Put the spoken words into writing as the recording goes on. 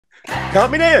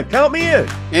Count me in. Count me in.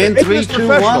 In 3, 2,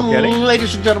 1, Kenny.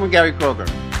 ladies and gentlemen, Gary Kroger.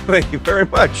 Thank you very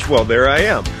much. Well, there I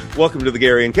am. Welcome to the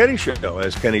Gary and Kenny Show.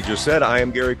 As Kenny just said, I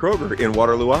am Gary Kroger in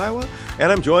Waterloo, Iowa,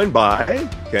 and I'm joined by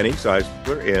Kenny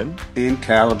Seisler in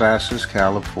Calabasas,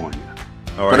 California.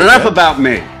 All right, but enough about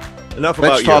me. Enough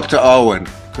about Let's talk to Eoin,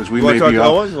 because we may be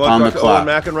on the clock. Eoin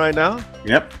Macken right now?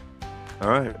 Yep. All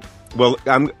right. Well,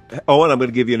 Eoin, I'm going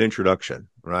to give you an introduction,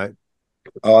 right?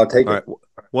 Oh, I'll take it. Right.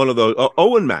 One of those.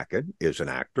 Eoin Macken is an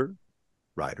actor,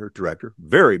 writer, director,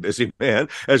 very busy man,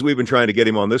 as we've been trying to get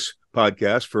him on this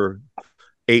podcast for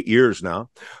 8 years now.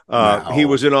 He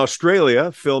was in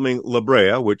Australia filming La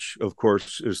Brea, which, of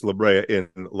course, is La Brea in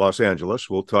Los Angeles.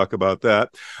 We'll talk about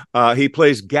that. He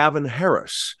plays Gavin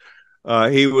Harris.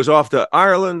 He was off to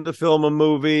Ireland to film a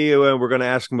movie, and we're going to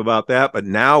ask him about that. But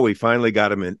now we finally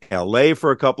got him in L.A.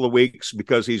 for a couple of weeks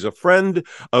because he's a friend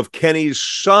of Kenny's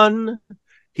son.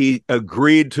 He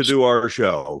agreed to do our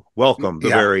show. Welcome, the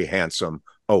very handsome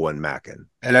Eoin Macken.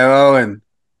 Hello, Eoin.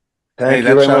 Thank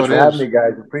you very much for having me,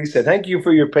 guys. Appreciate it. Thank you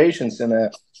for your patience and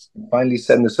finally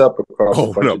setting this up across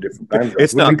a bunch of different time zones.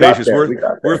 It's not patience.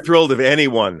 We're thrilled if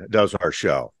anyone does our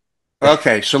show.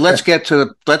 Okay, so let's get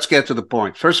to the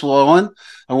point. First of all, Eoin,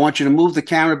 I want you to move the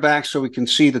camera back so we can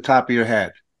see the top of your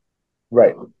head.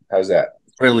 Right. How's that?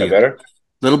 Brilliant. Is that better?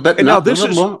 A little bit. Now this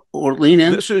is more, or lean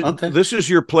in. This is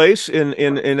your place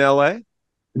in L.A.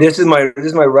 This is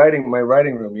my writing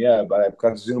room, yeah. But I've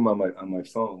got Zoom on my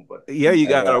phone. But yeah, you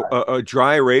got a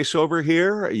dry erase over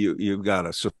here. You've got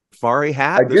a safari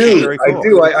hat. I do.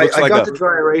 I got the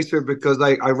dry eraser because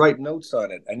I write notes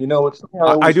on it, and you know it's.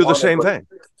 I do the same thing.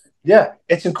 Yeah,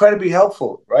 it's incredibly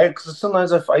helpful, right? Because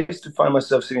sometimes I used to find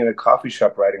myself sitting in a coffee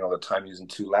shop writing all the time using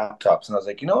 2 laptops, and I was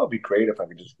like, it'd be great if I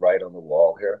could just write on the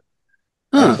wall here.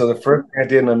 And so the first thing I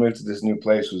did when I moved to this new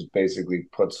place was basically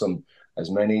put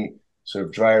as many sort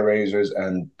of dry erasers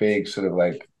and big sort of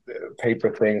like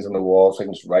paper things on the wall so I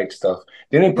can just write stuff.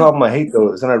 The only problem I hate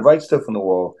though is then I write stuff on the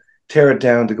wall, tear it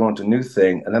down to go into a new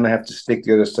thing, and then I have to stick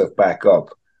the other stuff back up.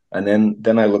 And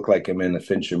then I look like I'm in a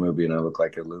Fincher movie and I look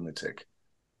like a lunatic.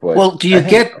 But well, do you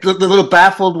get a little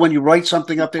baffled when you write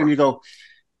something up there and you go,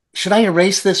 should I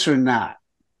erase this or not?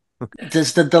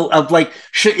 Is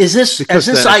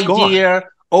this idea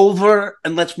over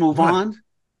and let's move on?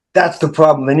 That's the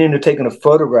problem. Then you're taking a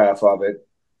photograph of it,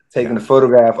 taking a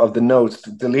photograph of the notes,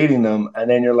 deleting them, and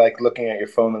then you're like looking at your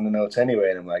phone and the notes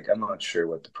anyway. And I'm like, I'm not sure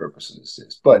what the purpose of this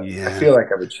is, but I feel like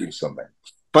I've achieved something.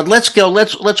 But let's go.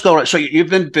 Let's go. So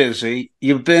you've been busy.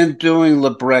 You've been doing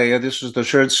La Brea. This is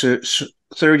the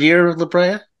third year of La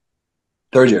Brea.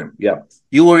 Third year, yeah.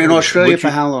 You were in Australia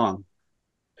for how long?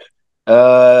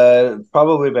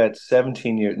 Probably about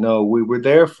 17 years. No, we were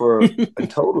there for in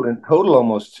total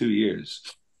almost 2 years.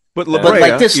 But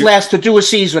like this to do a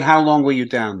season, how long were you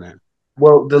down there?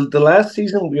 Well, the last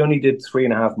season we only did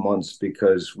 3.5 months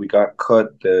because we got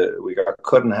cut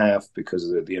in half because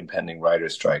of the impending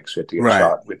writer's strike. So we had to get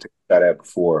shot. We had to get that out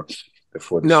before the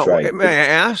strike. May I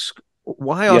ask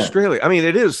why Australia? I mean,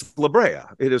 it is La Brea.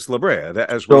 It is La Brea,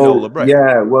 as we know La Brea.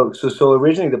 Yeah, well, so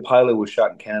originally the pilot was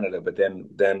shot in Canada, but then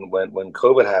when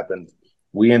COVID happened,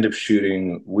 we ended up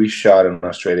shooting. We shot in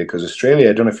Australia because Australia.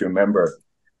 I don't know if you remember.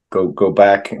 Go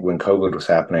back when COVID was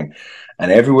happening,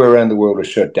 and everywhere around the world was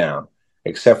shut down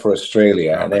except for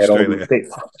Australia. And they had all these things.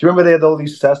 Do you remember they had all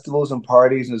these festivals and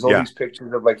parties, and there's all these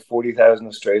pictures of like 40,000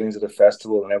 Australians at a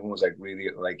festival, and everyone was like really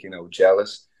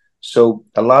jealous. So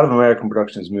a lot of American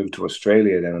productions moved to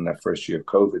Australia then in that first year of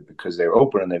COVID because they were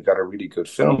open and they've got a really good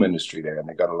film industry there and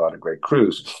they got a lot of great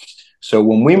crews. So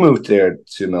when we moved there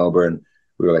to Melbourne,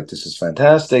 we were like, this is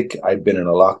fantastic. I'd been in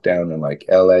a lockdown in like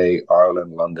LA,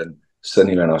 Ireland, London,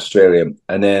 suddenly in Australia.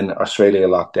 And then Australia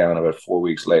locked down about 4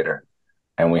 weeks later.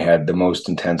 And we had the most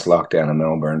intense lockdown in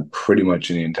Melbourne pretty much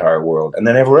in the entire world. And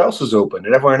then everywhere else was open.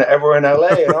 And everywhere in LA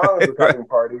and Ireland was having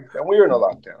parties. And we were in a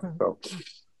lockdown. So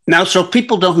now, so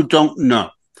people who don't know,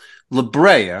 La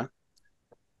Brea,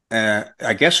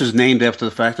 I guess, is named after the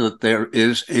fact that there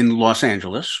is in Los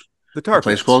Angeles a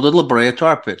place called the La Brea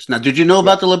Tar Pits. Now, did you know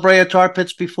about the La Brea Tar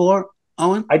Pits before,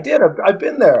 Eoin? I did. I've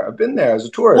been there. I've been there as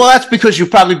a tourist. Well, that's because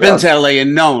you've probably been to LA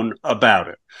and known about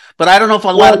it. But I don't know if a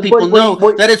lot of people know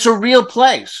that it's a real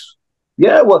place.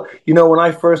 Yeah, well, when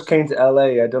I first came to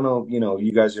LA, I don't know,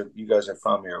 you guys are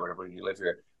from here or whatever, you live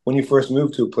here. When you first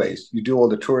move to a place, you do all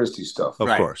the touristy stuff. Of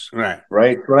course. Right.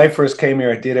 When I first came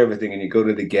here, I did everything. And you go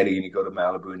to the Getty and you go to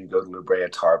Malibu and you go to La Brea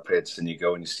Tar Pits and you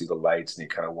go and you see the lights and you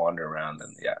kind of wander around.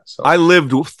 And so I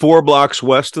lived 4 blocks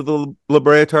west of the La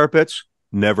Brea Tar Pits.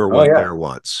 Never went there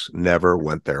once. Never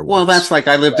went there once. Well, that's like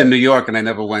I lived in New York and I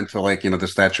never went to like, the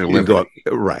Statue of Liberty.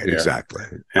 Right, exactly.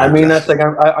 I mean, that's like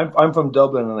I'm from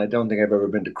Dublin and I don't think I've ever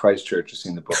been to Christchurch or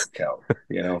seen the Book of Kells.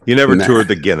 You never toured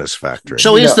the Guinness factory.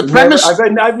 So is the premise?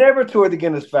 I've never toured the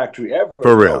Guinness factory ever.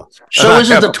 For real. So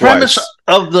is it the premise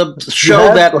of the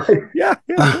show that? Yeah.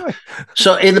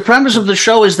 So in the premise of the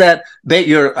show is that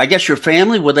I guess your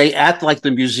family, were they at like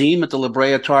the museum at the La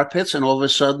Brea Tar Pits, and all of a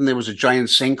sudden there was a giant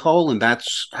sinkhole, and that's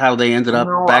how they ended up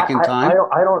back in time?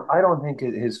 I don't think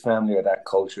his family are that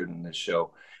cultured in this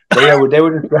show. They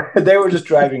were just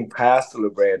driving past the La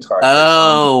Brea Tar Pits.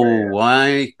 Oh,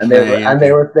 why? And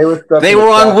they were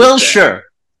on Wilshire.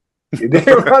 They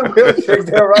were on Wilshire.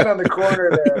 They were right on the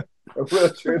corner there of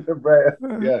Wilshire and La Brea.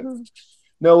 Yeah.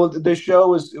 No, the show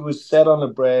was set on La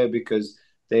Brea because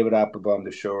David Applebaum,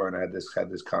 the showrunner, had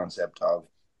this concept of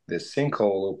this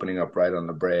sinkhole opening up right on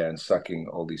La Brea and sucking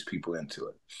all these people into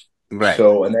it. Right.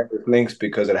 So, and then it links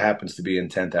because it happens to be in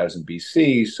 10,000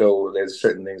 BC. So there's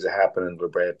certain things that happen in La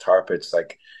Brea tar pits.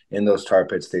 Like in those tar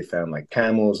pits, they found like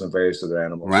camels and various other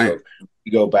animals. Right. So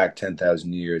you go back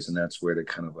 10,000 years, and that's where they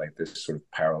kind of like this sort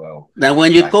of parallel. Now,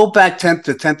 when you go back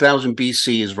to 10,000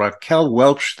 BC, is Raquel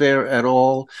Welch there at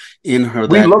all in her?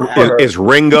 Is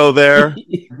Ringo there?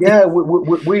 Yeah,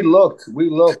 we looked.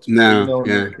 No,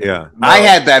 yeah. I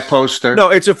had that poster. No,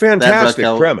 it's a fantastic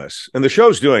premise, and the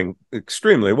show's doing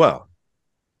extremely well.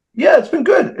 Yeah, it's been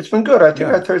good. I think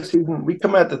our third season.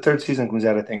 The third season comes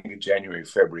out, I think, in January,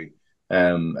 February.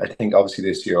 I think obviously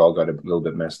this year all got a little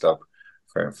bit messed up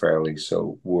fairly.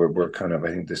 So we're kind of, I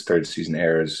think this third season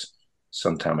airs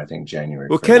sometime, I think January.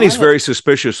 Well, Kenny's very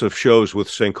suspicious of shows with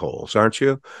sinkholes, aren't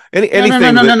you? Anything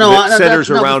that centers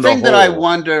around a hole.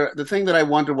 The thing that I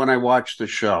wonder when I watch the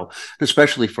show,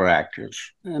 especially for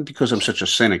actors, and because I'm such a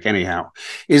cynic anyhow,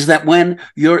 is that when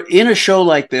you're in a show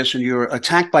like this and you're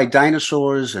attacked by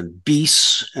dinosaurs and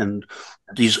beasts and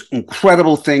these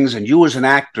incredible things, and you as an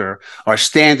actor are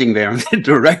standing there and the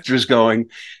director's going,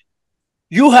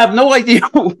 you have no idea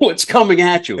what's coming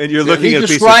at you. And you're looking at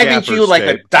describing to you like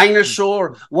a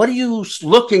dinosaur. What are you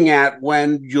looking at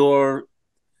when you're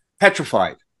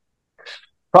petrified?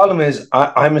 Problem is,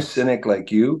 I'm a cynic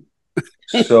like you.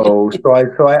 So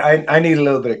I need a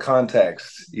little bit of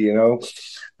context,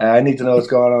 I need to know what's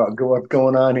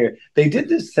going on here. They did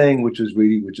this thing which is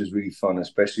really fun,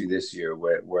 especially this year,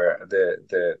 where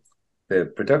the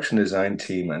production design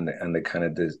team and the kind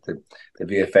of the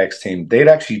VFX team, they'd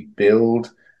actually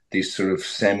build these sort of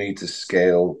semi to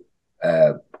scale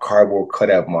cardboard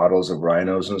cutout models of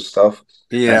rhinos and stuff.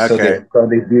 Yeah, and so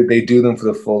they do them for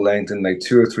the full length, and like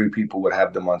 2 or 3 people would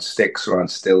have them on sticks or on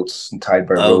stilts and tied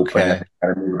by rope and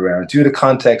kind of move around due to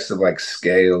context of like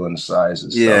scale and size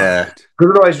and stuff. Yeah,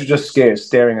 because otherwise you're just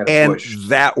staring at a bush. And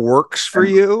that works for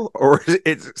you, or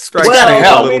it strikes me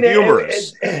a little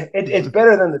humorous. It's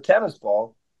better than the tennis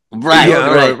ball, right?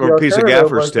 Or a piece of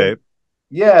gaffer's tape.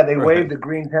 Yeah, they wave the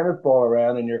green tennis ball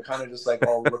around, and you're kind of just like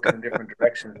all looking in different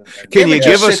directions. Can you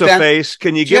give us a face?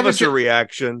 Can you give us a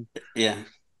reaction? Yeah.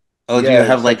 Oh, do you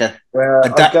have like a?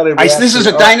 This is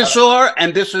a dinosaur,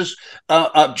 and this is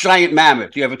a giant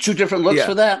mammoth. Do you have 2 different looks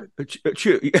for that?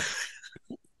 Do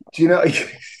you know?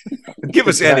 Give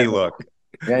us any look.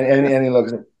 Any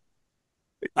looks.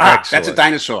 That's a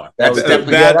dinosaur. That's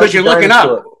definitely because you're looking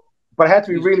up. But I had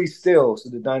to be really still so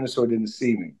the dinosaur didn't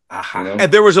see me.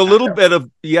 And there was a little bit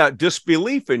of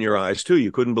disbelief in your eyes too.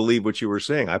 You couldn't believe what you were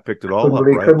saying. I picked it all up.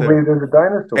 Couldn't believe there's a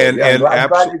dinosaur. And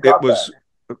it was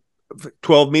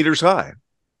 12 meters high.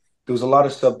 There was a lot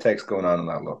of subtext going on in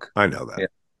that look. I know that.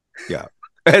 Yeah.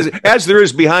 As there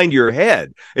is behind your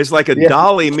head. It's like a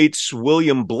dolly meets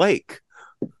William Blake.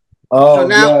 Oh, so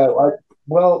now,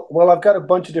 Well, I've got a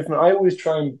bunch of different. I always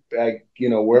try and,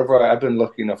 wherever I've been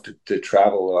lucky enough to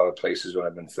travel a lot of places when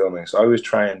I've been filming. So I always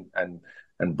try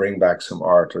and bring back some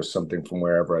art or something from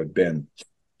wherever I've been,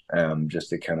 just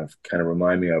to kind of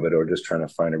remind me of it, or just trying to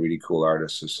find a really cool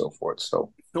artist and so forth.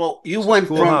 So, well, you went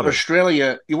from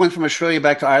Australia. You went from Australia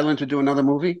back to Ireland to do another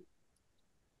movie.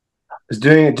 I was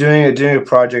doing a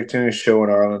project, doing a show in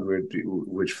Ireland,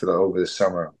 which over the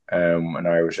summer, an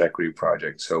Irish equity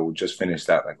project. So we just finished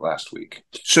that like last week.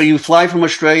 So you fly from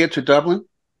Australia to Dublin?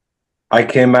 I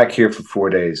came back here for 4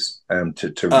 days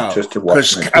just to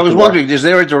watch. I was wondering, is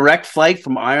there a direct flight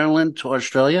from Ireland to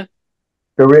Australia?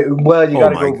 Well, you got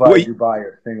to go via Dubai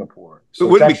or Singapore.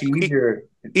 So it's actually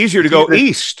easier to go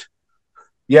east.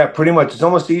 Yeah, pretty much. It's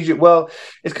almost easier. Well,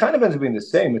 it's kind of ends up being the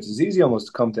same. It's as easy almost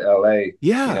to come to LA.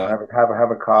 Yeah.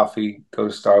 Have a coffee, go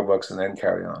to Starbucks, and then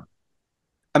carry on.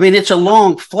 I mean, it's a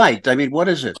long flight. I mean, what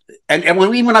is it? And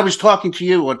when I was talking to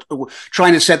you,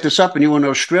 trying to set this up, and you were in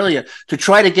Australia, to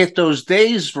try to get those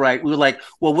days right, we were like,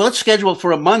 well, let's schedule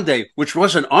for a Monday, which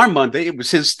wasn't our Monday. It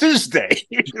was his Tuesday.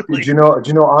 Like, you know,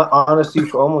 honestly,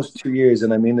 for almost 2 years,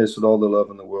 and I mean this with all the love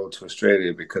in the world to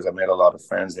Australia, because I made a lot of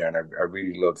friends there, and I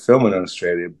really loved filming in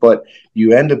Australia. But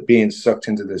you end up being sucked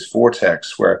into this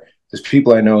vortex where there's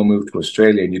people I know moved to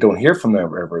Australia, and you don't hear from them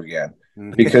ever again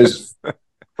because...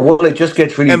 Well, it just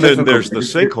gets really difficult. And then there's the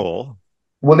sinkhole.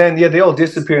 Well, then, yeah, they all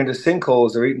disappear into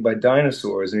sinkholes. They're eaten by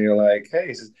dinosaurs. And you're like,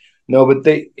 hey, no, but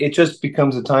it just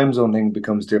becomes a time zone thing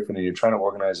becomes different. And you're trying to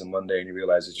organize on Monday and you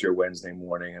realize it's your Wednesday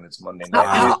morning and it's Monday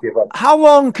night. How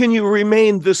long can you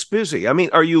remain this busy? I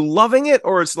mean, are you loving it,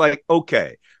 or it's like,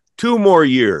 okay, 2 more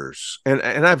years and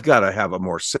I've got to have a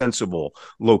more sensible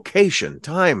location,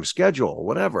 time, schedule,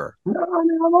 whatever? No, I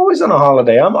mean, I'm always on a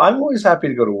holiday. I'm always happy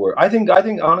to go to work. I think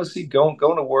honestly, going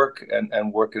to work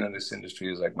and working in this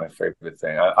industry is like my favorite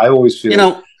thing. I always feel, you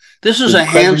know, this is a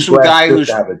handsome guy who's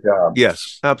to have a job.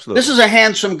 Yes, absolutely. This is a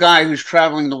handsome guy who's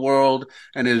traveling the world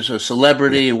and is a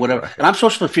celebrity and whatever. Right. And I'm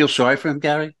supposed to feel sorry for him,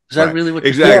 Gary? Is that really what?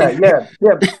 Exactly? Yeah.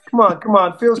 Come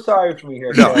on. Feel sorry for me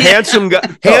here. No,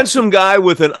 handsome guy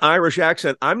with an Irish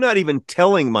accent. I'm not even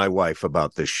telling my wife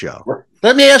about this show.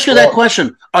 Let me ask you that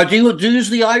question. Do you use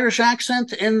the Irish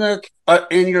accent in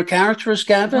your characters,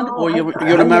 Gavin, or you're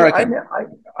an American?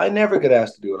 I never get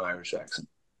asked to do an Irish accent.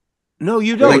 No,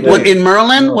 you don't. Like, in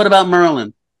Merlin? No. What about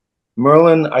Merlin?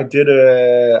 Merlin, I did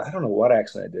I don't know what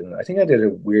accent I did. I think I did a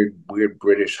weird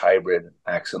British hybrid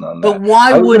accent on that. But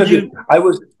why would you? I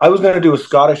was going to do a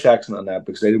Scottish accent on that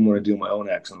because I didn't want to do my own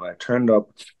accent. I turned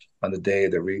up on the day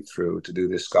of the read-through to do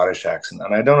this Scottish accent.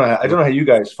 And I don't know how you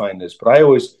guys find this, but I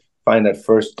always find that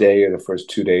first day or the first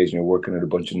 2 days and you're working with a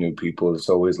bunch of new people, it's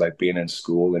always like being in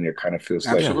school and you kind of feel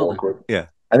slightly awkward. Yeah.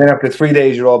 And then after 3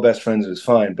 days, you're all best friends. It's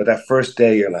fine. But that first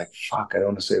day, you're like, fuck, I don't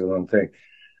want to say the wrong thing.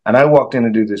 And I walked in to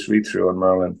do this read-through on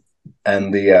Merlin.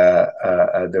 And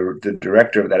the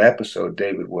director of that episode,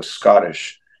 David, was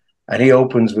Scottish. And he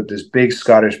opens with this big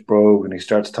Scottish brogue and he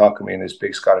starts talking to me in this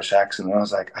big Scottish accent. And I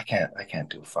was like, I can't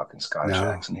do a fucking Scottish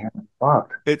accent here.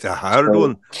 Fuck. It's a hard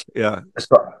one. Yeah.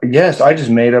 So, yes, I just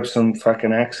made up some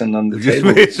fucking accent on the table.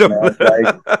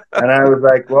 And I was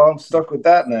like, well, I'm stuck with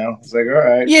that now. It's like, all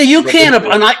right. Yeah, you can't.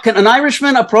 Can an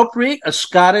Irishman appropriate a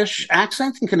Scottish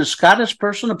accent? And can a Scottish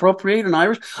person appropriate an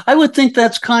Irish? I would think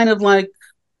that's kind of like,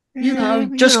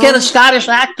 just get a Scottish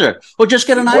actor or just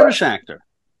get an Irish actor.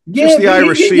 Yeah, just the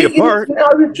Irish Sea apart.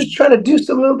 I was just trying to do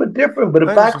something a little bit different, but it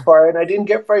backfired, and I didn't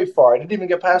get very far. I didn't even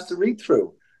get past the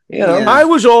read-through. I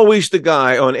was always the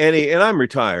guy on and I'm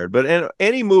retired, but in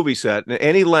any movie set, in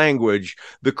any language,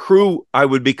 the crew, I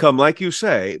would become, like you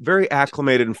say, very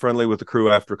acclimated and friendly with the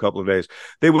crew after a couple of days.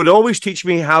 They would always teach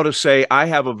me how to say, I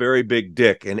have a very big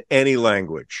dick in any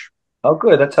language. Oh,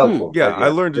 good. That's helpful. Yeah, I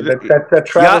learned it.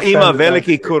 Ja ima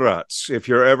veliki kurac, if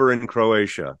you're ever in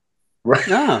Croatia. Right.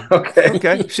 Yeah.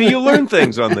 Okay. See, you learn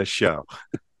things on this show.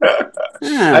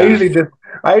 Yeah.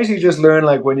 I usually just learn,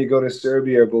 like, when you go to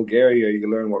Serbia or Bulgaria, you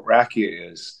learn what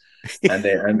rakia is, and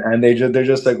they're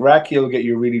just like, rakia will get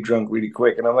you really drunk really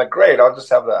quick, and I'm like, great, I'll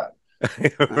just have that.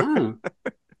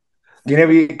 You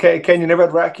never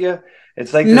had rakia?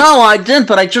 It's like no, I didn't,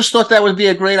 but I just thought that would be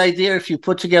a great idea if you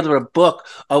put together a book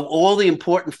of all the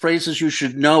important phrases you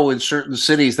should know in certain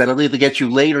cities that'll either get you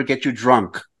laid or get you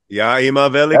drunk. Ja ima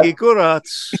veliki kurac.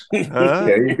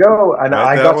 There you go. And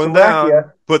I got some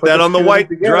rakia. Put that on the white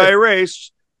dry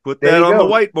erase. Put that on the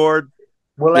whiteboard.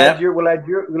 We'll add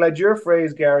your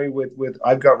phrase, Gary, with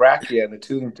I've got rakia, and the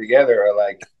two of them together are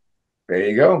like, there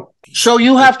you go. So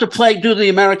you have to do the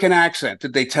American accent.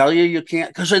 Did they tell you can't?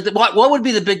 Because what would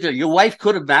be the big deal? Your wife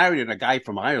could have married a guy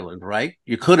from Ireland, right?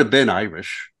 You could have been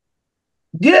Irish.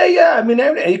 Yeah. I mean,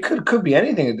 it could be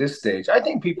anything at this stage. I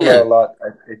think people are a lot.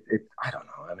 I don't know.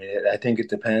 I mean, I think it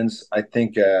depends. I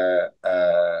think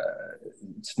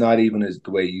it's not even as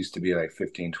the way it used to be like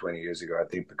 15, 20 years ago. I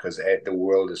think because the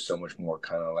world is so much more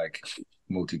kind of like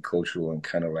multicultural and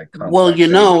kind of like complex. Well,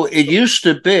 it used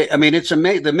to be. I mean, it's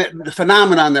amazing the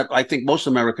phenomenon that I think most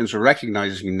Americans are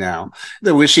recognizing now,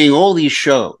 that we're seeing all these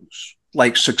shows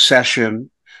like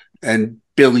Succession and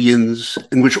Billions,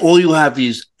 in which all you have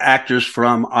these actors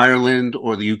from Ireland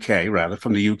or the UK, rather,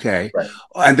 from the UK. Right.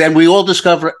 And then we all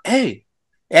discover, hey,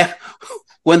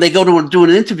 when they go to do an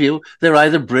interview, they're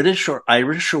either British or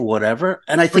Irish or whatever.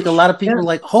 And I think a lot of people are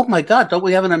like, oh my God, don't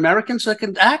we have an American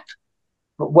second act?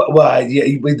 Well,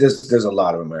 there's a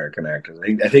lot of American actors.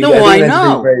 I think I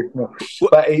know.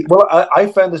 But I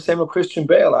found the same with Christian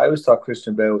Bale. I always thought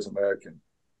Christian Bale was American.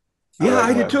 Yeah,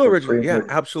 I did too originally. Yeah,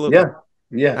 absolutely.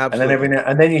 Yeah, Absolutely.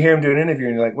 and then you hear him do an interview,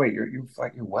 and you're like, "Wait, you're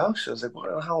Welsh?" I was like,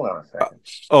 "Well, hold on a second."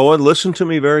 And listen to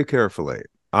me very carefully.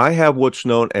 I have what's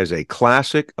known as a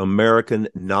classic American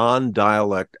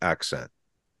non-dialect accent.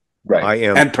 Right. I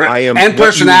am and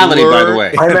personality, by the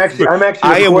way. I'm actually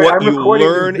I am what you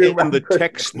learn in in the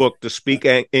textbook to speak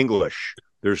English.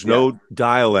 There's no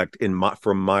dialect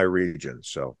from my region.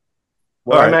 So,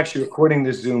 well, I'm actually recording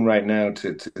this Zoom right now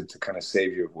to kind of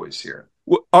save your voice here.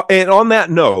 And on that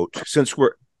note, since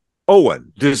we're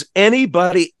Owen, does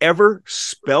anybody ever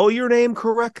spell your name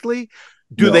correctly?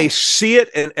 Do they see it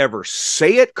and ever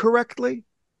say it correctly?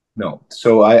 No.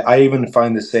 So I even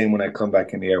find the same when I come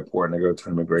back in the airport and I go to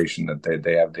immigration that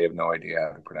they have no idea how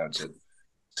to pronounce it.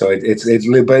 So it's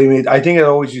but I mean, I think it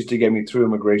always used to get me through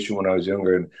immigration when I was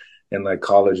younger and in like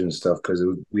college and stuff because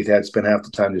we had spent half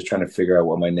the time just trying to figure out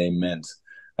what my name meant.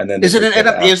 And then is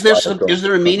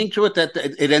there a meaning to it that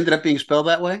it ended up being spelled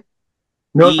that way?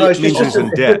 No, it's just he's in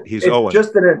debt. He's Owen.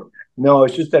 Just that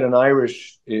it's just that in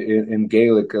Irish, in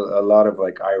Gaelic, a lot of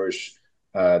like Irish,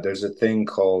 there's a thing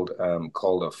called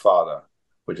a fada,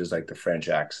 which is like the French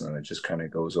accent, and it just kind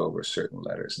of goes over certain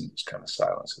letters and just kind of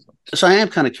silences them. So I am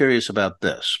kind of curious about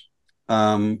this.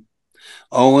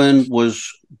 Owen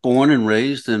was born and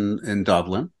raised in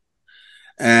Dublin,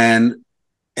 and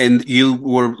you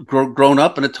were grown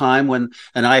up in a time when,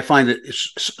 and I find it,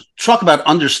 talk about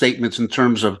understatements in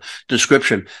terms of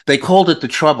description. They called it the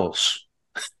Troubles.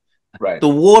 Right. The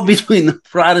war between the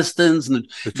Protestants and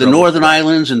the Northern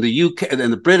Islands and the UK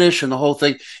and the British and the whole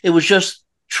thing. It was just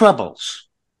troubles.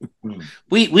 Mm.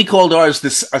 We called ours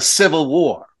a civil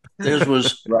war. Theirs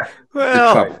was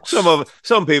well,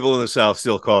 some people in the South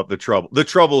still call it the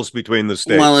troubles between the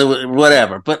states. Well,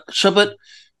 whatever. But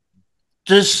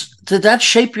did that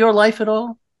shape your life at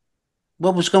all?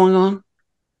 What was going on?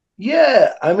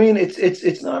 Yeah, I mean,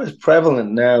 it's not as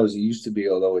prevalent now as it used to be,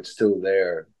 although it's still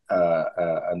there.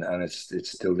 And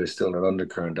there's still an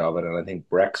undercurrent of it, and I think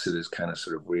Brexit is kind of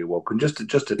sort of reawoken just a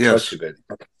touch of it.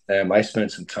 I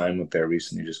spent some time up there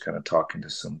recently, just kind of talking to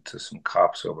some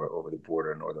cops over the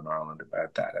border in Northern Ireland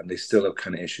about that, and they still have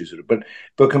kind of issues with it.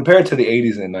 But compared to the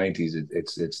 80s and the 90s,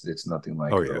 it's nothing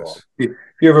like it at all. If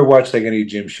you ever watch like any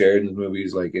Jim Sheridan's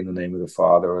movies, like In the Name of the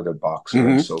Father or The Boxer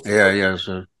and so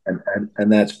forth, and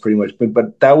that's pretty much.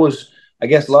 But that was. I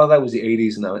guess a lot of that was the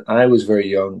 80s, and I was very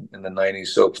young in the 90s.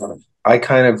 So I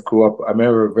kind of grew up, I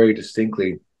remember very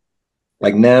distinctly,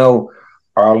 like now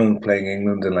Ireland playing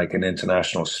England in like an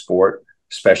international sport,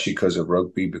 especially because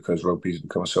rugby's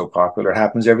become so popular. It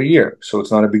happens every year, so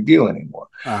it's not a big deal anymore.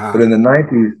 But in the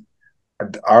 90s,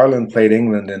 Ireland played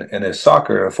England in a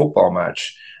football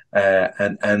match,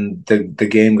 and the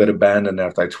game got abandoned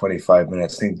after like 25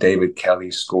 minutes. I think David Kelly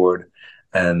scored.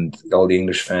 And all the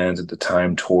English fans at the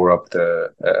time tore up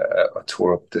the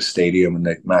stadium, and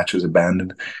the match was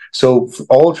abandoned. So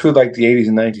all through like the 80s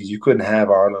and 90s, you couldn't have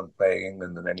Ireland playing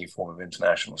England in any form of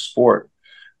international sport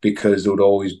because there would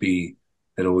always be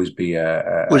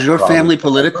was your family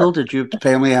political? Did your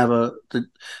family have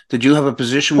did you have a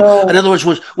position? No. In other words,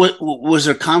 was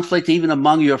there conflict even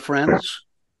among your friends?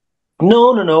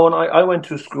 No. And I went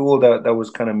to a school that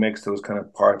was kind of mixed. It was kind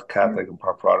of part Catholic and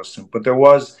part Protestant. But there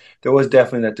was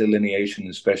definitely that delineation,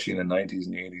 especially in the 90s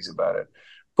and the 80s about it.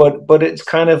 But it's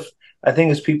kind of, I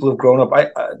think as people have grown up,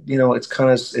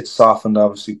 it's softened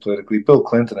obviously politically. Bill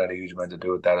Clinton had a huge amount to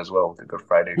do with that as well with the Good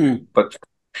Friday. But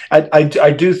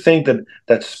I do think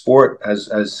that sport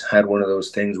has had one of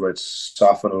those things where it's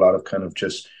softened a lot of kind of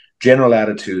just general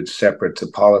attitudes separate to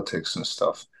politics and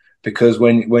stuff. Because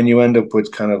when you end up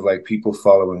with kind of like people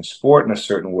following sport in a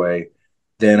certain way,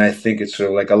 then I think it's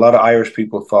sort of like a lot of Irish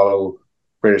people follow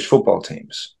British football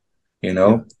teams,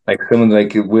 like someone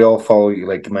like we all follow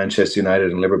like Manchester United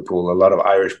and Liverpool. A lot of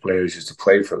Irish players used to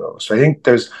play for those. So I think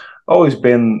there's always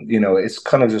been, it's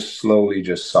kind of just slowly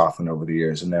just softened over the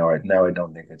years. And now I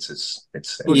don't think it's.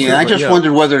 Yeah, I just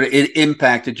wondered whether it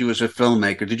impacted you as a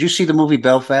filmmaker. Did you see the movie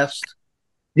Belfast?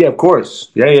 Yeah, of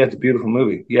course. Yeah, it's a beautiful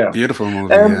movie. Yeah, beautiful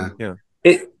movie. Yeah.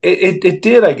 It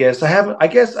did. I guess I haven't. I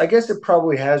guess it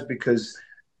probably has because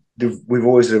we've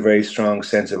always had a very strong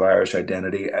sense of Irish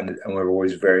identity, and we're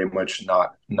always very much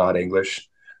not English.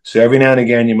 So every now and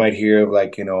again, you might hear of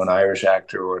like an Irish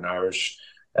actor or an Irish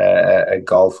a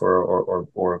golfer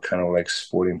or kind of like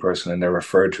sporting person, and they're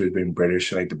referred to as being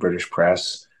British, like the British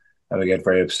press, and we get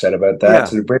very upset about that. Yeah.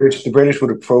 So the British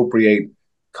would appropriate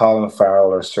Colin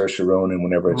Farrell or Saoirse Ronan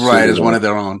whenever it's right as one of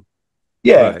their own.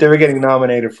 Yeah, Right. if they were getting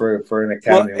nominated for an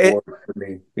Academy Award for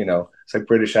me, it's like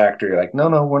British actor. You're like, no,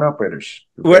 we're not British.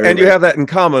 Well, and you have that in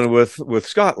common with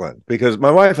Scotland, because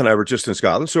my wife and I were just in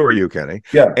Scotland. So are you, Kenny?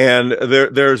 Yeah. And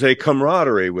there's a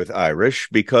camaraderie with Irish,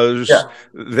 because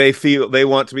they feel they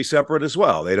want to be separate as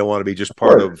well. They don't want to be just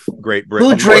part of Great Britain.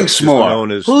 Who drinks more?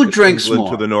 Who drinks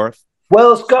more? To the north.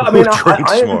 Well, Scott,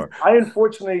 I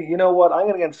unfortunately, you know what? I'm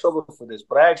going to get in trouble for this,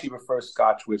 but I actually prefer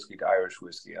Scotch whiskey to Irish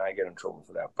whiskey, and I get in trouble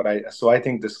for that. But I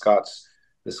think the Scots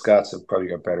have probably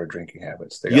got better drinking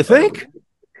habits. You think?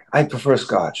 I prefer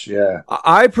Scotch. Yeah,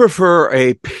 I prefer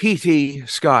a peaty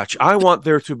Scotch. I want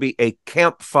there to be a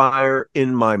campfire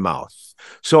in my mouth,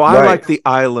 so I like the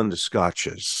island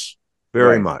Scotches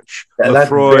very much.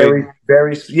 Lefroy,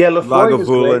 very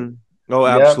Lagavulin. Oh,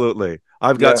 absolutely.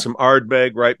 I've got some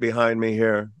Ardbeg right behind me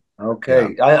here.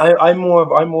 Okay, I'm more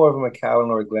of a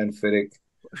Macallan or a Glenfiddich.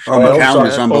 Oh, Macallan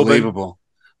is unbelievable.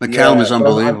 Macallan is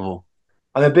unbelievable.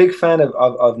 I'm a big fan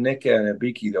of Nikka and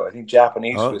Abiki, though. I think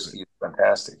Japanese whiskey is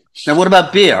fantastic. Now, what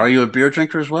about beer? Are you a beer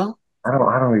drinker as well? I don't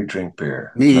really drink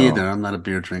beer. Me either. I'm not a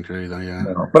beer drinker either. Yeah,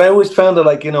 but I always found that,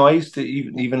 like, I used to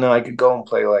even though I could go and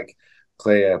play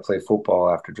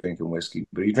football after drinking whiskey,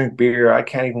 but you drink beer, I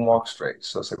can't even walk straight.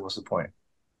 So it's like, what's the point?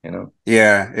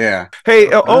 Yeah. Hey,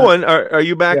 Eoin, are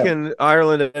you back in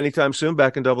Ireland anytime soon?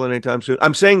 Back in Dublin anytime soon?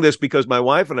 I'm saying this because my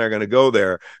wife and I are going to go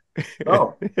there.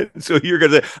 Oh, so you're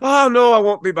going to say, "Oh no, I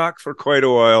won't be back for quite a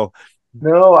while."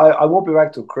 No, I won't be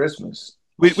back till Christmas.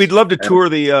 We'd love to tour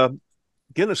the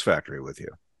Guinness factory with you.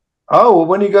 Oh, well,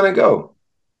 when are you going to go?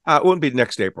 It wouldn't be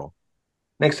next April.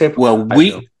 Next April.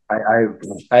 Well,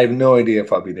 I have no idea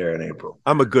if I'll be there in April.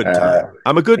 I'm a good time.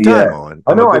 I'm a good time, Eoin.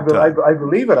 I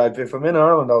believe it. If I'm in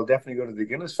Ireland, I'll definitely go to the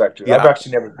Guinness factory. Yeah. I've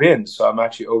actually never been, so I'm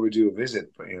actually overdue a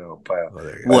visit. But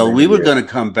we were going to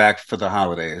come back for the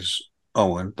holidays,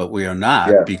 Eoin, but we are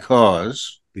not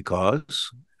because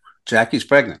Jackie's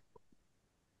pregnant.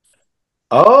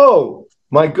 Oh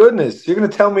my goodness! You're going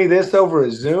to tell me this over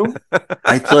a Zoom?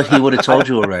 I thought he would have told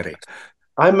you already.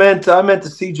 I meant to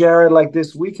see Jared like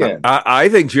this weekend. I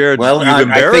think Jared. Well, you've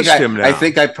embarrassed him now. I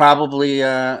think I probably,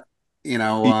 I didn't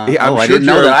Jared,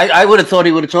 know that. I would have thought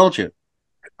he would have told you.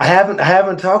 I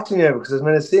haven't talked to you yet because I was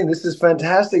meant to see him. This is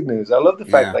fantastic news. I love the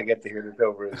fact that I get to hear this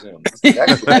over a Zoom. Good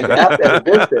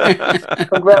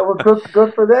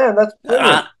for them. That's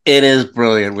brilliant. It is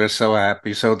brilliant. We're so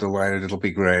happy, so delighted. It'll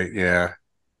be great. Yeah.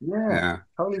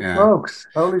 Holy smokes!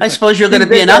 I suppose you're going to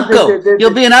be an uncle.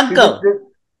 You'll be an uncle.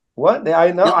 What? I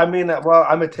know. I mean, well,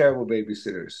 I'm a terrible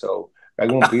babysitter, so I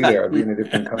won't be there. I'll be in a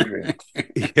different country.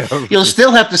 You'll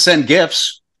still have to send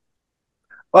gifts.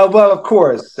 Well, of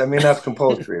course. I mean, that's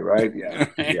compulsory, right? Yeah.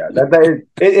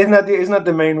 Isn't that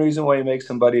the main reason why you make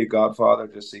somebody a godfather,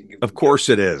 just so you can give Of course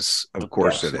it is. Of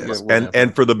course it is.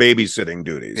 And for the babysitting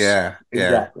duties. Yeah.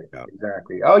 Exactly.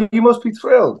 Oh, you must be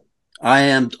thrilled. I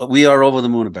am. We are over the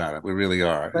moon about it. We really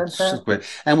are.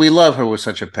 And we love her with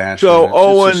such a passion. So,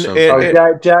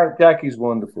 Eoin, Jackie's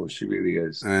wonderful. She really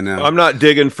is. I know. I'm not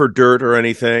digging for dirt or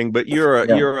anything, but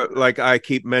you're like I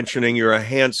keep mentioning, you're a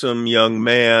handsome young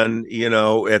man.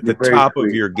 At the top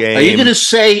of your game. Are you going to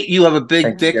say you have a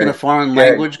big dick in a foreign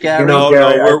language, Gary? No,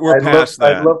 we're past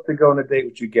that. I'd love to go on a date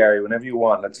with you, Gary. Whenever you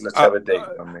want, let's have a date.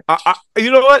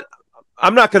 You know what?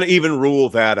 I'm not going to even rule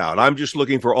that out. I'm just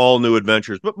looking for all new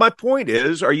adventures. But my point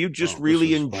is, are you just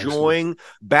really enjoying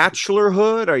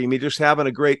bachelorhood? Are you just having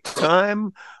a great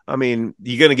time? I mean,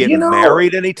 you going to get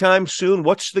married anytime soon?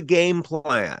 What's the game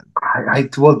plan?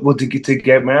 To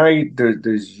get married,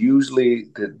 there's usually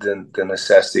the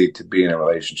necessity to be in a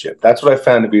relationship. That's what I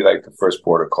found to be like the first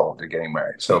port of call to getting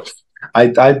married. So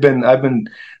I've been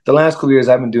the last couple of years,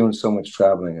 I've been doing so much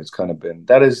traveling. It's kind of been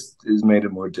that has made it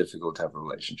more difficult to have a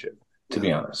relationship, to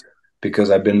be honest,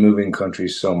 because I've been moving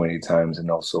countries so many times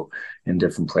and also in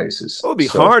different places. It would be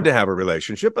hard to have a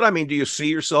relationship, but I mean, do you see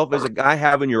yourself as a guy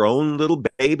having your own little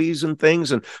babies and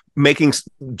things and making,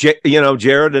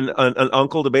 Jared an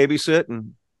uncle to babysit?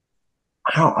 And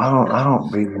I don't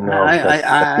really know.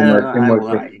 In my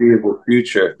foreseeable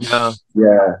future.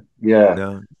 Yeah.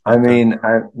 No. I mean,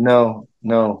 no.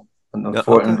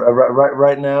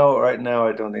 Right now,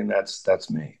 I don't think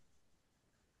that's me.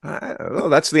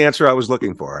 That's the answer I was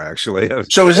looking for, actually.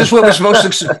 So is this where we're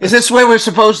supposed to? Is this where we're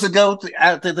supposed to go?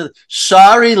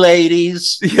 Sorry,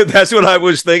 ladies. Yeah, that's what I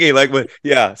was thinking.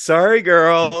 Sorry,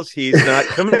 girls. He's not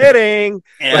committing.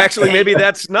 Well, actually, maybe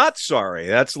that's not sorry.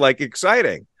 That's like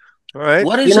exciting. All right.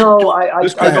 What is this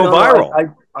could go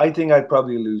viral. I think I'd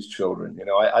probably lose children.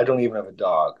 I don't even have a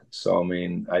dog, so I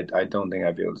mean, I don't think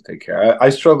I'd be able to take care.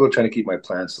 I struggle trying to keep my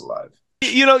plants alive.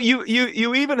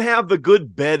 You even have the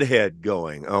good bedhead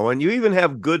going, Eoin. You even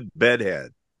have good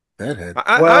bedhead. Bedhead.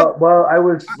 Well, I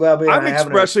was. Well, I mean, I'm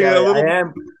expressing a little.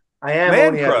 I am man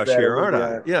only crush out of bed, here, aren't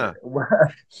I? Yeah.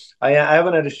 I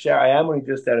haven't had a shower. I am only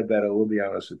just out of bed. I will be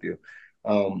honest with you.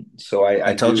 So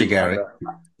I told you, Gary.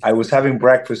 I was having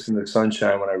breakfast in the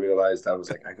sunshine when I realized I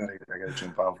was like, I gotta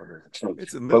jump on for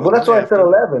this. But that's why I said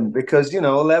 11, because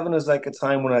 11 is like a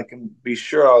time when I can be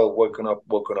sure I'll woken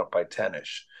up by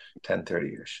 10ish,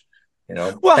 10:30ish.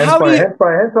 Well, hence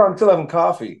why I'm still having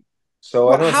coffee. So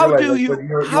I don't realize you're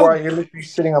literally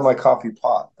sitting on my coffee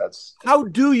pot. How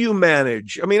do you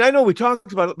manage? I mean, I know we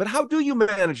talked about it, but how do you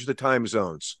manage the time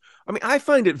zones? I mean, I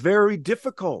find it very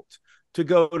difficult to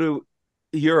go to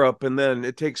Europe, and then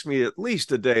it takes me at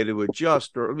least a day to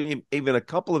adjust, or even a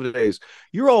couple of days.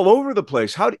 You're all over the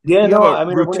place. How do you have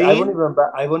a routine?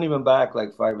 I've only been back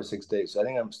like 5 or 6 days. So I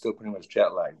think I'm still pretty much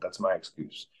jet lagged. That's my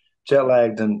excuse. Jet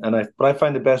lagged, but I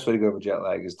find the best way to go over jet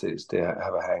lag is to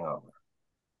have a hangover.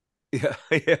 Yeah,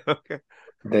 okay.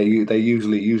 They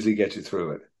usually get you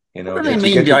through it. What do they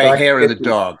mean by hair of the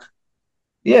dog?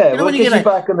 Yeah, well, it gets you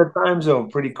back in the time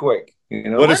zone pretty quick.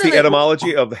 What is the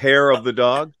etymology of hair of the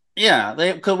dog? Yeah,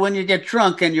 because when you get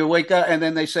drunk and you wake up, and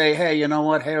then they say, "Hey, you know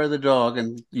what? Hair of the dog,"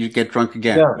 and you get drunk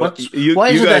again. Yeah. Why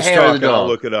is it the hair of the dog? I'll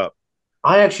look it up.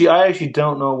 I actually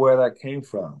don't know where that came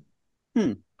from.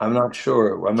 I'm not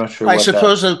sure. I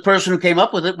suppose the person who came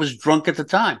up with it was drunk at the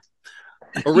time.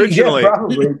 Originally,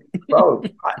 probably.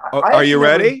 Are you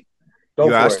ready?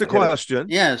 You asked a question.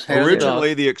 Yes.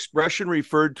 Originally, the expression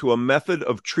referred to a method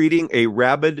of treating a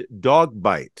rabid dog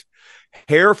bite.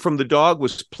 Hair from the dog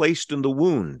was placed in the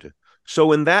wound.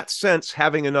 So in that sense,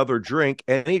 having another drink,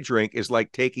 any drink, is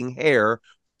like taking hair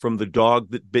from the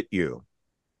dog that bit you.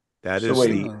 That is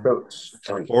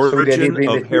the origin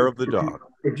of hair of the dog.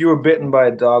 If you were bitten by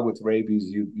a dog with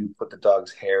rabies, you put the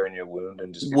dog's hair in your wound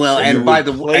and just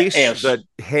place the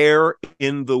hair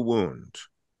in the wound.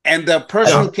 And the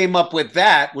person who came up with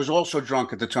that was also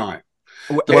drunk at the time.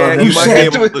 Well, you might be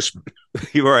able to.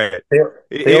 You're right.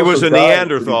 It was a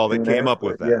Neanderthal that came up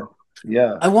with that.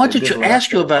 Yeah. I wanted to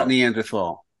ask you about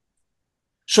Neanderthal.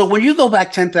 So when you go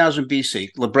back 10,000 BC,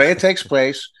 La Brea takes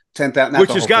place 10,000,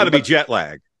 which has got to be jet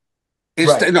lag.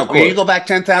 When you go back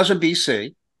 10,000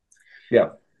 BC,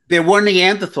 there were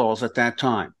Neanderthals at that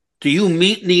time. Do you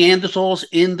meet Neanderthals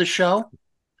in the show?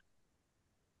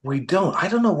 We don't. I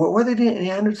don't know. Were they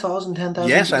Neanderthals in 10,000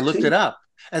 Yes, BC? I looked it up.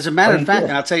 As a matter of fact,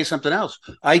 and I'll tell you something else.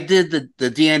 I did the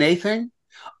DNA thing.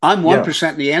 I'm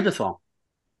 1% Neanderthal.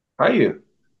 Are you?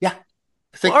 Yeah.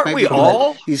 I think aren't we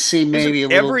all? You see, maybe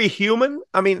every human?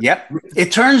 I mean, yep.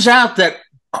 It turns out that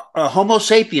Homo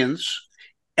sapiens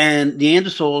and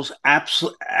Neanderthals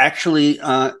actually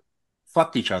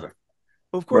fucked each other.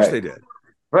 Well, of course they did.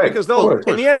 Right. Because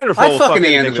Neanderthal. I'd fuck a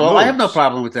Neanderthal. I have no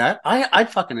problem with that. I'd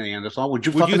fuck a Neanderthal. Would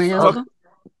you fuck a Neanderthal?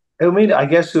 I mean, I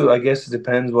guess it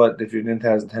depends if you're in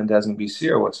 10,000 BC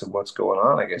or what's going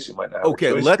on. I guess you might not have a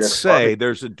choice. Let's say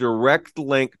there's a direct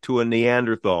link to a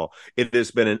Neanderthal. It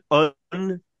has been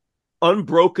an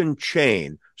unbroken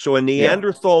chain. So a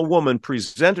Neanderthal woman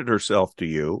presented herself to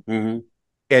you,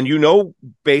 and you know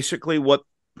basically what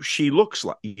she looks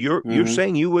like. You're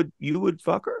saying you would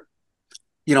fuck her?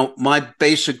 My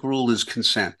basic rule is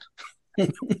consent.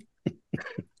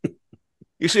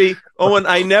 You see, Owen,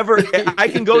 I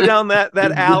can go down that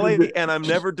alley, and I'm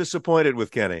never disappointed with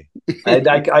Kenny. I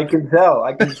can tell.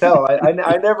 I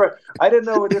didn't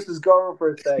know where this was going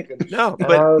for a second. No,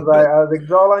 but I was like,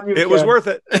 it's all on you. It was worth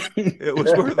it. It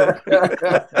was worth it.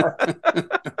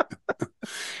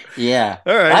 Yeah.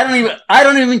 All right. I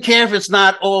don't even care if it's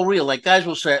not all real. Like guys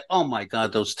will say, "Oh my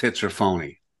God, those tits are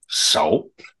phony."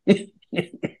 So.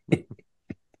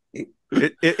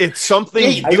 It's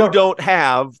something you don't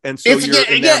have, and so you're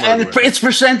and it's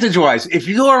percentage wise. If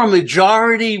you are a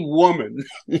majority woman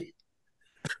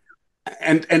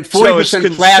and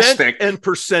 40% plastic and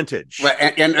percentage,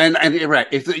 right? And right,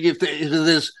 if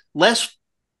there's less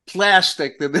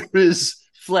plastic than there is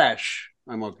flesh,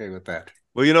 I'm okay with that.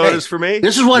 Well, you know what it is for me?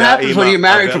 This is what happens when you're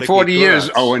married for 40 years,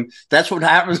 Owen. That's what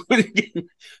happens when you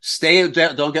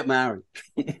don't get married.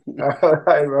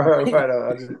 Right.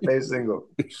 I'll just stay single.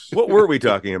 What were we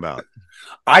talking about?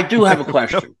 I do have a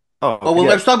question. Well,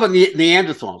 let's talk about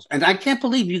Neanderthals. And I can't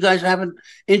believe you guys haven't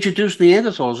introduced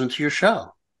Neanderthals into your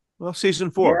show. Well,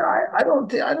 season 4. Yeah, I don't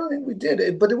think we did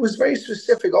it, but it was very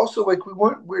specific. Also, like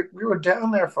we were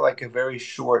down there for like a very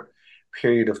short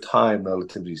period of time,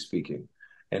 relatively speaking.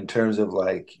 in terms of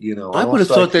like, I would have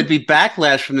thought there'd be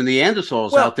backlash from the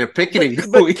Neanderthals out there picketing.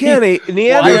 But Kenny,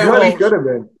 Neanderthals could have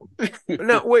been.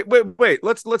 No, wait.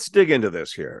 Let's dig into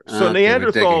this here. So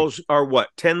Neanderthals are what,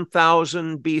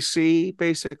 10,000 BC,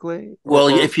 basically? Well,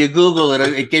 if you Google it,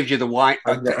 it gives you the why.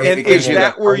 Is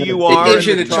that where you are? It gives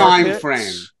you the time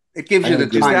frame. It gives you the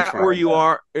time frame. Is that where you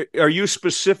are? Are you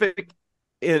specific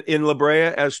in La Brea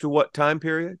as to what time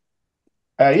period?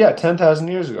 10,000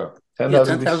 years ago.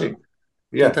 10,000 BC.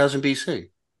 Yeah, 10,000 BC.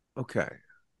 Okay.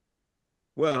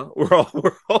 Well, we're all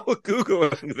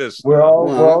Googling this. We're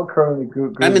all currently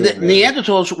Googling. I mean, the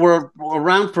Neanderthals were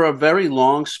around for a very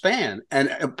long span,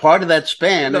 and part of that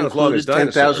span included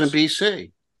 10,000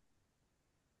 BC.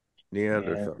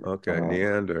 Neanderthal. Okay,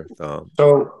 Neanderthal.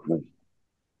 So,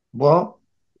 well,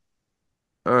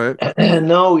 all right.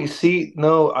 No, you see,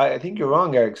 I think you're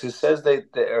wrong, Eric. It says they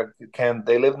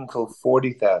lived until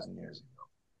 40,000 years ago.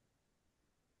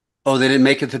 Oh, they didn't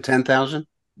make it to 10,000?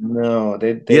 No,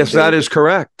 yes, that is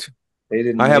correct. They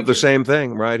didn't. I have the same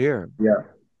thing right here. Yeah.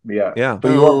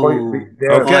 But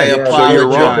okay, I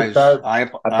apologize.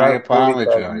 I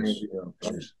apologize.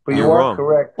 But you are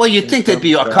correct. Well, you'd think there'd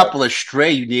be a couple of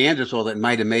stray Neanderthal that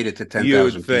might have made it to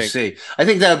 10,000 BC. I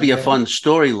think that would be a fun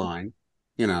storyline.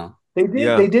 They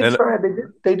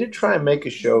did try and make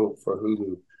a show for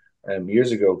Hulu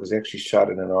years ago, because they actually shot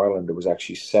it in Ireland. It was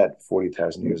actually set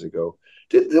 40,000 years ago.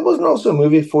 There wasn't also a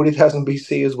movie 40,000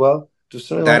 BC as well?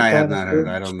 I have not heard.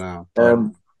 I don't know.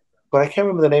 But I can't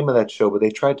remember the name of that show. But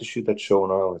they tried to shoot that show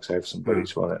in Ireland, because I have some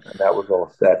buddies on it, and that was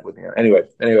all set with Anyway,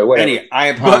 whatever. I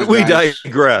apologize. But we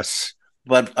digress.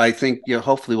 But I think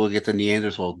hopefully we'll get the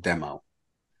Neanderthal demo.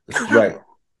 Right.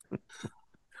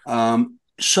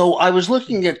 So I was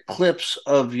looking at clips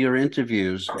of your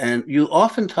interviews, and you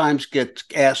oftentimes get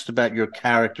asked about your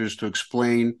characters to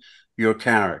explain your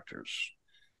characters.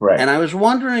 Right. And I was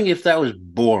wondering if that was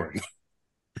boring.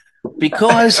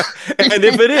 Because and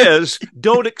if it is,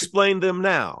 don't explain them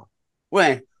now.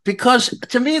 Right. Because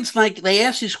to me, it's like they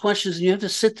ask these questions and you have to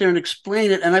sit there and explain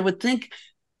it. And I would think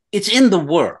it's in the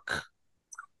work.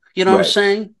 You know what I'm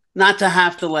saying? Not to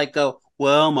have to go,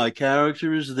 well, my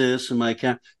character is this and my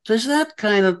character. Does that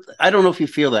kind of, I don't know if you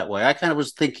feel that way. I kind of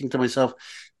was thinking to myself,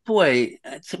 boy,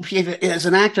 as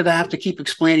an actor to have to keep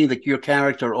explaining your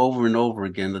character over and over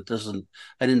again,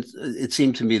 it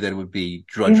seemed to me that it would be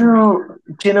drudgery.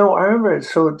 I remember,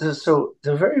 so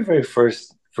the very, very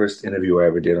first interview I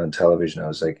ever did on television, I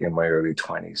was in my early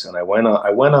 20s, and I went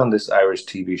on this Irish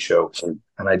TV show,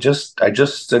 and I just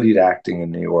studied acting in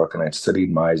New York, and I'd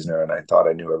studied Meisner, and I thought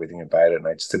I knew everything about it, and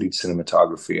I'd studied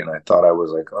cinematography, and I thought I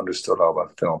was understood all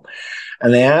about film.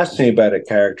 And they asked me about a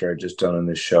character I'd just done on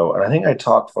this show, and I think I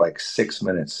talked for 6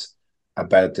 minutes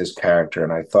about this character,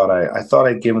 and I thought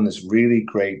I'd given this really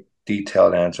great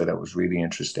detailed answer that was really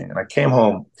interesting. And I came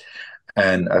home,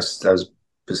 and I was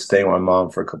staying with my mom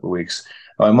for a couple of weeks.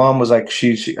 My mom was I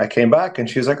came back and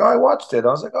she was like, oh, I watched it. I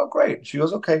was like, oh, great. She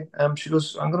goes, okay. She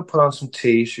goes, I'm going to put on some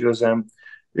tea. She goes,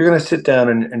 you're going to sit down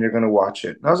and you're going to watch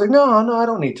it. And I was like, no, I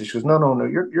don't need to. She goes, no,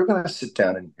 you're going to sit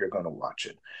down and you're going to watch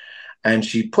it. And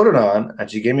she put it on and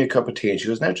she gave me a cup of tea and she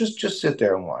goes, now just sit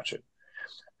there and watch it.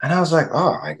 And I was like,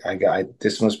 oh, I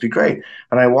this must be great.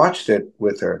 And I watched it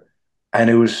with her and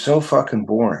it was so fucking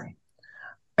boring.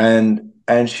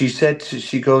 And she said,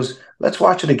 she goes, let's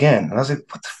watch it again. And I was like,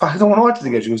 what the fuck? I don't want to watch it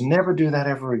again. She goes, never do that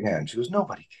ever again. She goes,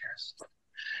 nobody cares.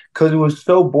 Because it was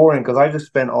so boring, because I just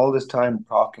spent all this time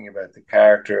talking about the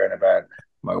character and about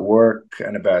my work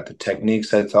and about the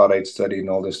techniques I thought I'd studied and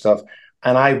all this stuff.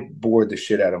 And I bored the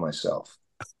shit out of myself.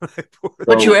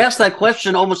 But you asked that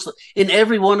question almost in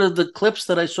every one of the clips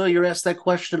that I saw. You asked that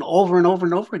question over and over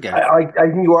and over again. I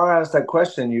think you are asked that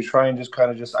question. You try and I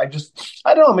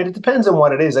don't know. I mean, it depends on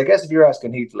what it is. I guess if you're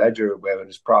asking Heath Ledger about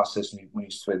his process when he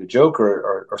used to play the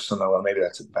Joker or something, well, maybe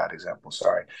that's a bad example.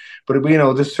 Sorry, but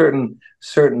there's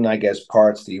certain I guess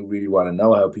parts that you really want to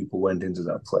know how people went into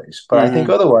that place. But I think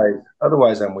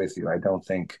otherwise, I'm with you. I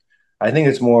think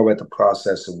it's more about the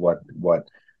process of what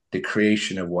the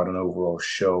creation of what an overall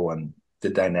show and the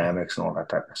dynamics and all that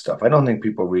type of stuff. I don't think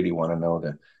people really want to know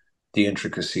the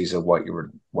intricacies of what you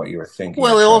were thinking.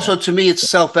 Well, also to me, it's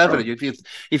self-evident.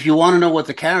 If you want to know what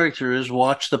the character is,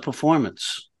 watch the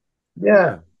performance.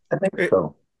 Yeah, I think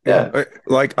so. Yeah,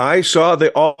 like I saw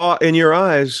the awe in your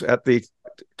eyes at the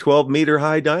 12-meter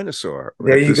high dinosaur.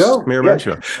 There you go. Yeah.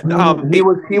 He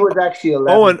was actually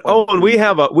 11. Owen, we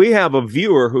have a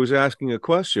viewer who's asking a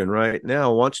question right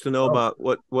now. Wants to know about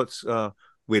what's.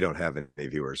 We don't have any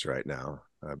viewers right now.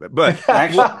 But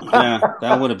actually, yeah,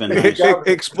 that would have been nice.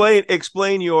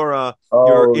 Explain your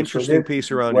interesting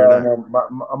piece around your neck.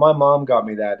 No, my mom got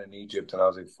me that in Egypt, and I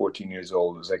was like 14 years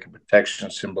old. It was like a protection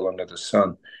symbol under the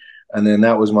sun. And then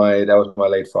that was my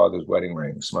late father's wedding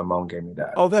ring. So my mom gave me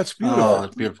that. Oh, that's beautiful. Oh,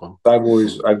 that's beautiful.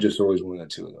 I've just always wanted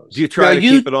two of those. Do you try to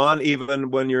keep it on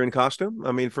even when you're in costume?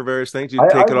 I mean, for various things, you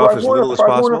take it off as little as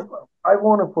possible. I've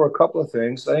worn it for a couple of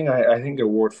things. I think I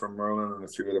wore it for Merlin and a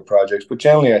few other projects, but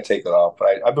generally I take it off.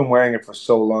 But I've been wearing it for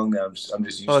so long now. I'm just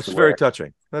used to it. Oh, it's very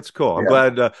touching. That's cool.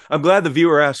 I'm glad the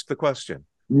viewer asked the question.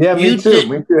 Yeah, me too.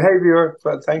 Me too. Hey, viewer,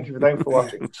 thanks for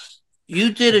watching.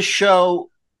 You did a show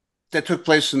that took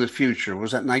place in the future.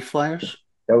 Was that Night Flyers?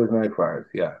 That was Night Flyers,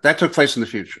 yeah. That took place in the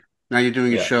future. Now you're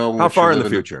doing a show. How far in the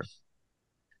future?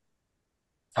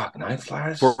 Fuck, Night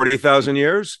Flyers? 40,000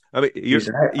 years? I mean,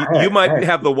 you might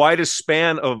have the widest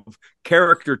span of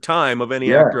character time of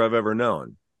any actor I've ever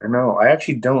known. I know. I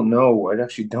actually don't know.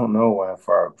 How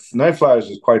far. Night Flyers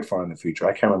is quite far in the future.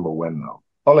 I can't remember when, though.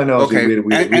 All I know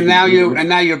is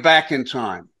now you're back in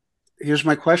time. Here's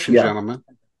my question, gentlemen.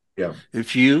 Yeah.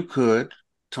 If you could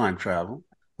time travel,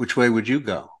 which way would you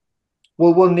go?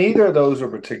 Well, neither of those are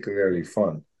particularly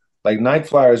fun. Like Night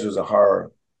Flyers was a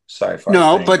horror sci-fi.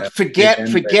 No, thing. but forget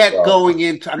going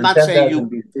into. I'm not saying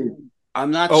you.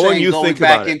 I'm not saying you going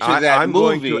back into that I'm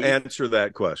movie. going to answer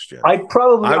that question. I would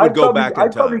go back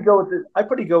in time.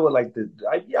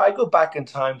 I go back in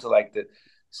time to like the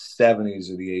 70s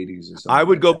or the 80s or something. I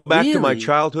would go back to my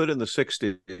childhood in the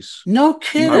 60s. No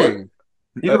kidding.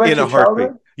 In a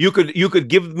heartbeat. You could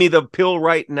give me the pill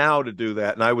right now to do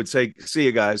that, and I would say, "See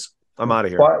you guys. I'm out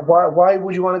of here." Why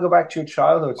would you want to go back to your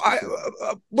childhood?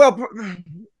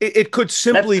 It could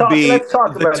simply be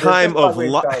the time of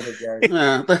life.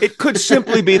 It could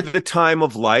simply be the time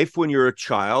of life when you're a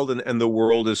child and the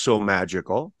world is so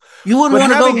magical. You wouldn't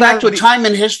want to go back to a time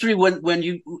in history when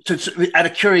you, out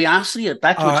of curiosity,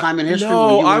 back to a time in history.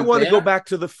 No, I want to go back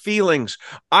to the feelings.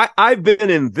 I've been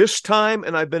in this time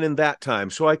and I've been in that time,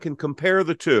 so I can compare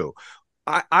the two.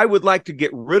 I would like to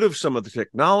get rid of some of the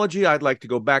technology. I'd like to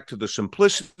go back to the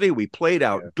simplicity. We played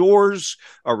outdoors.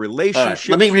 Our relationships.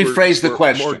 Let me rephrase the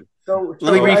question.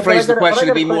 Let me rephrase the question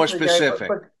to be more specific.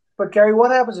 But Gary,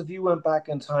 what happens if you went back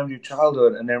in time to your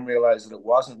childhood and then realized that it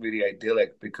wasn't really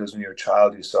idyllic because when you were a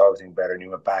child you saw everything better and you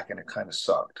went back and it kind of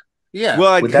sucked? Yeah.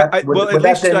 Would that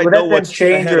then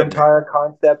change your entire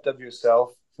concept of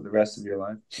yourself for the rest of your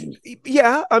life?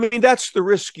 Yeah, I mean that's the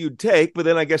risk you'd take, but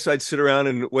then I guess I'd sit around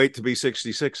and wait to be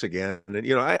 66 again. And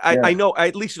I know,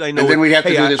 at least I know. And then we'd have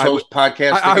to do this whole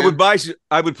podcast.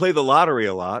 I would play the lottery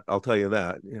a lot. I'll tell you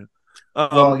that. Yeah.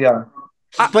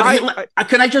 But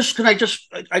I just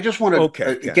want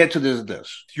to get to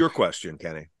this. Your question,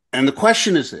 Kenny. And the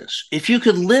question is this: if you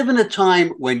could live in a time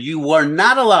when you were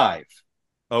not alive,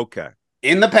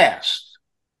 in the past,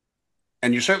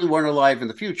 and you certainly weren't alive in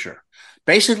the future,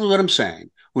 basically what I'm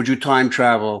saying, would you time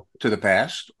travel to the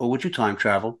past or would you time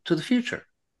travel to the future?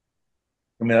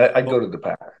 I mean, I'd go to the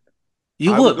past.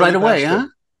 You would right away, huh?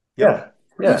 Yeah.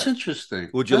 That's interesting.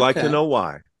 Would you like to know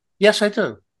why? Yes, I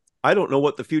do. I don't know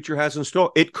what the future has in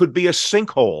store. It could be a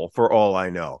sinkhole for all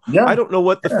I know. Yeah. I don't know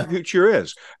what the future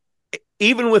is.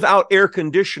 Even without air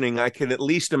conditioning, I can at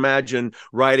least imagine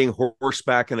riding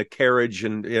horseback in a carriage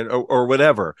or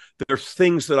whatever. There's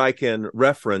things that I can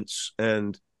reference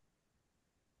and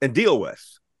deal with.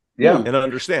 Yeah, and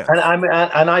understand. And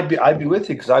I'd be with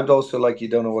you because I'd also you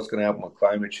don't know what's going to happen with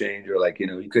climate change or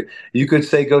you could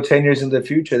say go 10 years into the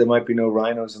future there might be no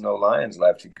rhinos and no lions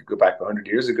left. You could go back 100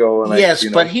 years ago. And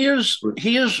but here's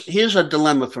a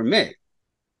dilemma for me.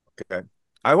 Okay,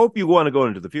 I hope you want to go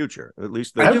into the future. At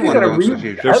least I do want to go into the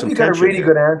future. I hope you got a really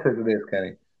good answer to this,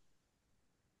 Kenny.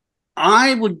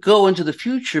 I would go into the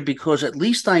future because at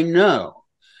least I know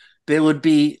there would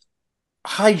be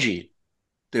hygiene.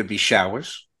 There'd be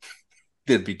showers.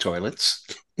 There'd be toilets.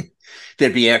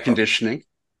 There'd be air conditioning.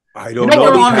 I don't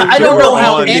know. I don't know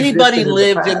how anybody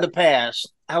lived in the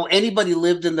past. How anybody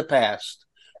lived in the past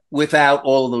without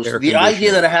all of those. The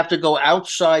idea that I have to go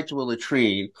outside to a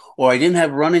latrine, or I didn't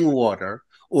have running water,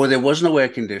 or there was no air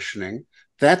conditioning,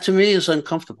 that to me is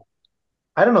uncomfortable.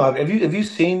 I don't know. Have you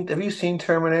seen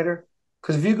Terminator?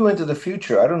 Because if you go into the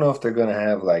future, I don't know if they're going to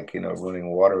have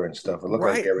running water and stuff. It looks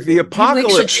like everything. The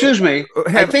apocalypse. Excuse me.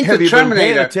 I think the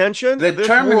Terminator. Attention. The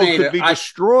Terminator could be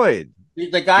destroyed.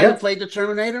 The guy who played the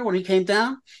Terminator when he came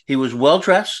down, he was well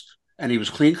dressed and he was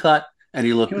clean cut and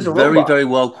he looked very, very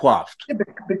well coiffed. Yeah,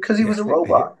 because he was a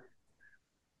robot.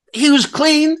 He was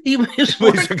clean. He was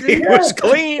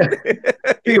clean.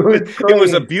 It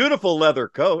was a beautiful leather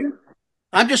coat.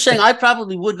 I'm just saying, I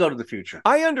probably would go to the future.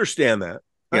 I understand that.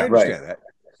 I understand that.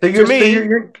 So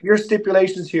your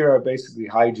stipulations here are basically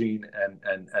hygiene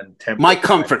and temperature. My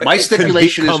comfort. My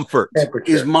stipulation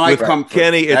is my comfort.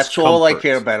 Kenny, that's all I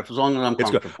care about. As long as I'm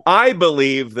comfortable. Good. I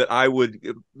believe that I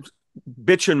would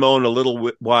bitch and moan a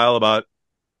little while about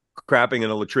crapping in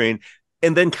a latrine,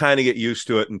 and then kind of get used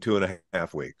to it in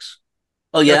 2.5 weeks.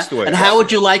 Oh yeah. And how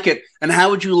would you like it? And how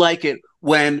would you like it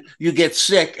when you get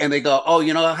sick and they go, "Oh,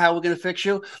 you know how we're going to fix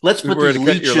you? Let's put these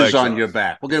leeches on your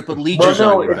back. We're going to put leeches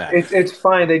on your back." It's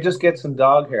fine. They just get some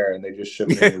dog hair and they just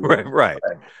shove it in. Right.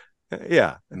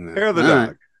 Yeah. Hair of the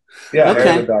dog. Yeah. Okay.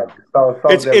 Hair of the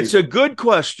dog. It's a good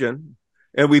question,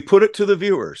 and we put it to the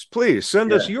viewers. Please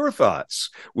send us your thoughts.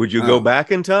 Would you go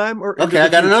back in time or? Okay, I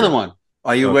got another one.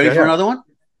 Are you ready for another one?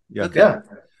 Yeah. Okay. Yeah.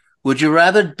 Would you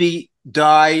rather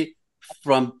die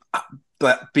from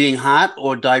being hot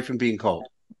or die from being cold?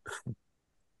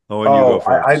 Oh, and you go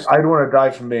first. I don't want to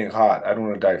die from being hot. I don't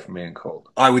want to die from being cold.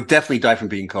 I would definitely die from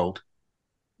being cold.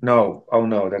 No. Oh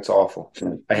no, that's awful.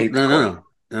 I hate No.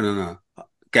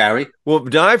 Gary? Well,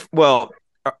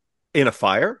 in a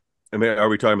fire? I mean, are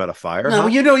we talking about a fire? No,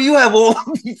 you have all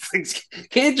these things.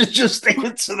 Can't you just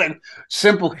answer them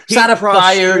simple? It's not a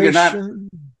fire. You're not.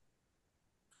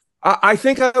 I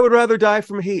think I would rather die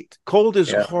from heat. Cold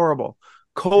is horrible.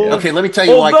 Cold. Yeah. Okay, let me tell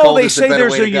you why cold is the better way to go.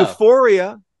 Although they say there's a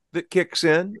euphoria that kicks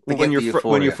in when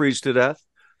you freeze to death.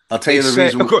 I'll tell you the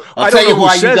reason. I'll tell you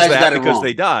why you guys got it wrong. Because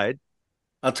they died.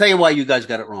 I'll tell you why you guys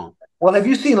got it wrong. Well, have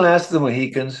you seen Last of the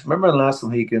Mohicans? Remember in Last of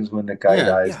the Mohicans when the guy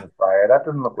dies in the fire? That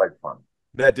didn't look like fun.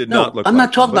 That did not look. I'm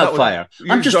not talking about fire.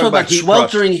 I'm just talking about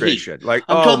sweltering heat. Like,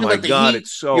 oh my God,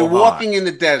 it's so hot. You're walking in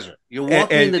the desert. You're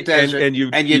walking in the desert, and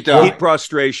you die. Heat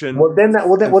prostration. Then I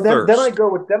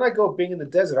go being in the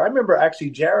desert. I remember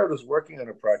actually Jared was working on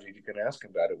a project. You can ask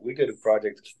him about it. We did a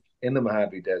project in the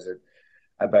Mojave Desert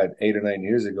about 8 or 9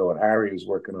 years ago, and Ari was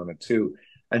working on it too.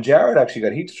 And Jared actually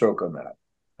got heat stroke on that.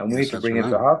 And we had to bring him to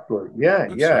the hospital. Yeah.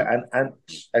 And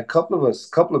a couple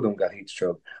of them got heat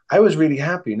stroke. I was really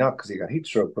happy, not because he got heat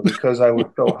stroke, but because I was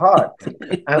so hot.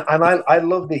 And I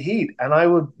love the heat. And I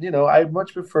would, I'd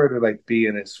much prefer to like be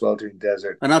in a sweltering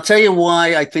desert. And I'll tell you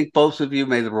why I think both of you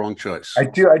made the wrong choice. I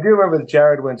do remember that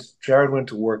Jared went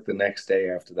to work the next day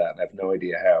after that, and I have no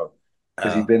idea how.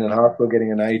 Because he'd been in hospital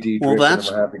getting an ID drip in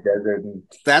the Mojave Desert.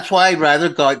 That's why I'd rather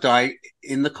die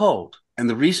in the cold. And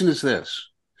the reason is this.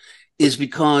 Is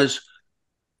because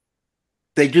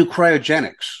they do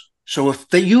cryogenics. So if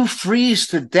you freeze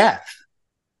to death,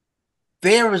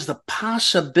 there is the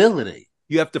possibility.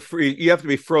 You have to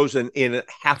be frozen in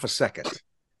half a second.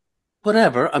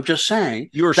 Whatever. I'm just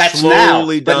saying. You're that's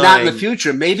slowly now, but not in the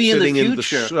future. Maybe in the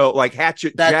future. So like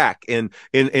Hatchet Jack in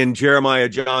Jeremiah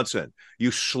Johnson. You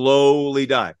slowly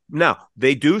die. Now,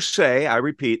 they do say, I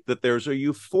repeat, that there's a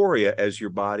euphoria as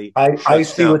your body I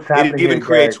see down. What's happening. It even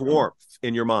creates warmth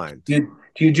in your mind. Do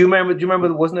you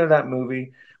remember, wasn't there that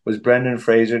movie? Was Brendan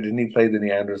Fraser, didn't he play the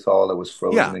Neanderthal that was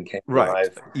frozen and came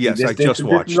alive? Yes, I just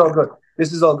watched it.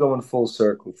 This is all going full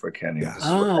circle for Kenny. Yeah.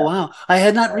 Oh, wow. I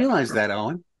had not realized that,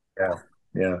 Owen.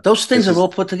 Yeah. Those things are all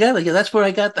put together. Yeah, that's where I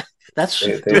got that. That's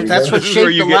what shaped where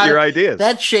you get your ideas.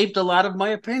 That shaped a lot of my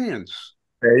opinions.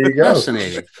 There you go.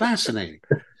 Fascinating.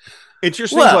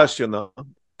 Interesting question, though.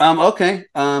 Okay.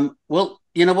 Well,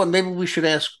 you know what? Maybe we should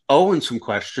ask Owen some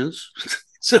questions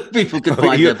so people can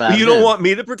find out. You don't want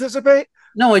me to participate?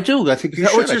 No, I do. I think you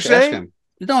should. What you're saying? Ask him.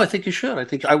 No, I think you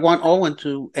should. I want Owen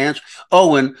to answer.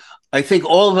 Owen, I think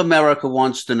all of America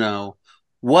wants to know,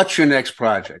 what's your next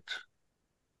project?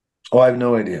 Oh, I have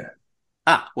no idea.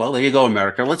 Well, there you go,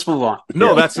 America. Let's move on.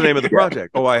 No, that's the name of the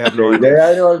project. Oh, I have no idea. I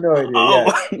have no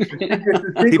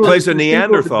idea. He plays a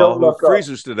Neanderthal who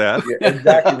freezes to death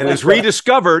and is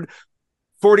rediscovered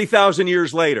 40,000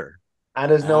 years later. And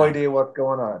has no idea what's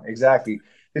going on. Exactly.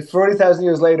 It's 40,000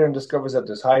 years later and discovers that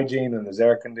there's hygiene and there's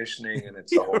air conditioning and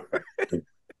it's the whole thing.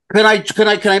 Can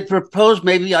I propose,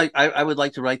 maybe I would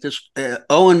like to write this.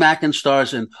 Eoin Macken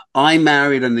stars in I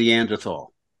Married a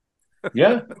Neanderthal.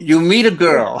 Yeah. You meet a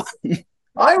girl.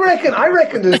 I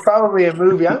reckon there's probably a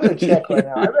movie. I'm going to check right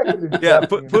now. I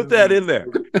reckon put that in there.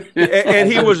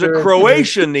 And he was a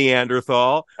Croatian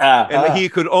Neanderthal, and he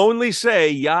could only say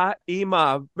 "Ja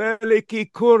ima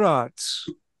veliki kurac."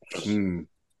 Do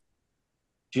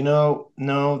you know?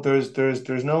 No,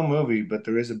 there's no movie, but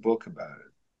there is a book about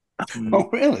it. Oh,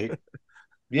 really?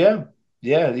 Yeah.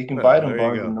 You can buy it on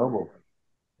Barnes and Noble.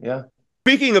 Yeah.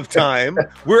 Speaking of time,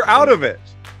 we're out of it.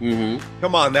 Mm-hmm.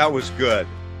 Come on, that was good.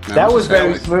 That was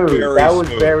very smooth. That was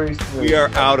very smooth. We are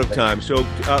out of time. So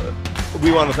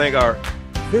we want to thank our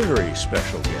very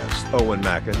special guest, Eoin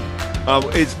Macken.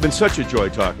 It's been such a joy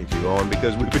talking to you, Owen,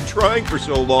 because we've been trying for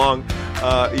so long.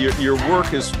 Your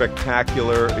work is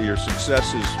spectacular. Your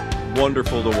success is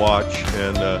wonderful to watch,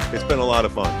 and it's been a lot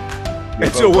of fun.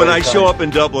 And so when I show up in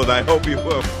Dublin, I hope you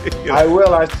will. I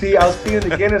will. I'll see you in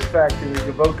the Guinness factory. We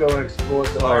can both go and explore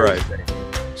some Irish things.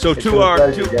 So to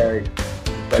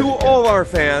all our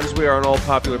fans, we are on all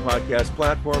popular podcast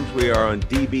platforms. We are on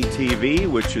DBTV,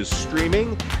 which is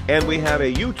streaming, and we have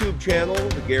a YouTube channel,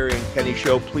 The Gary and Kenny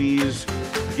Show. Please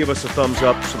give us a thumbs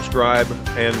up, subscribe,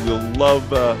 and we'd love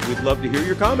to hear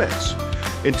your comments.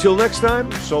 Until next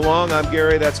time, so long. I'm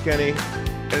Gary. That's Kenny,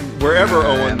 and wherever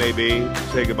Owen may be,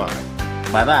 say goodbye.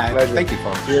 Bye-bye. Pleasure. Thank you,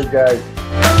 folks. Cheers,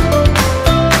 guys.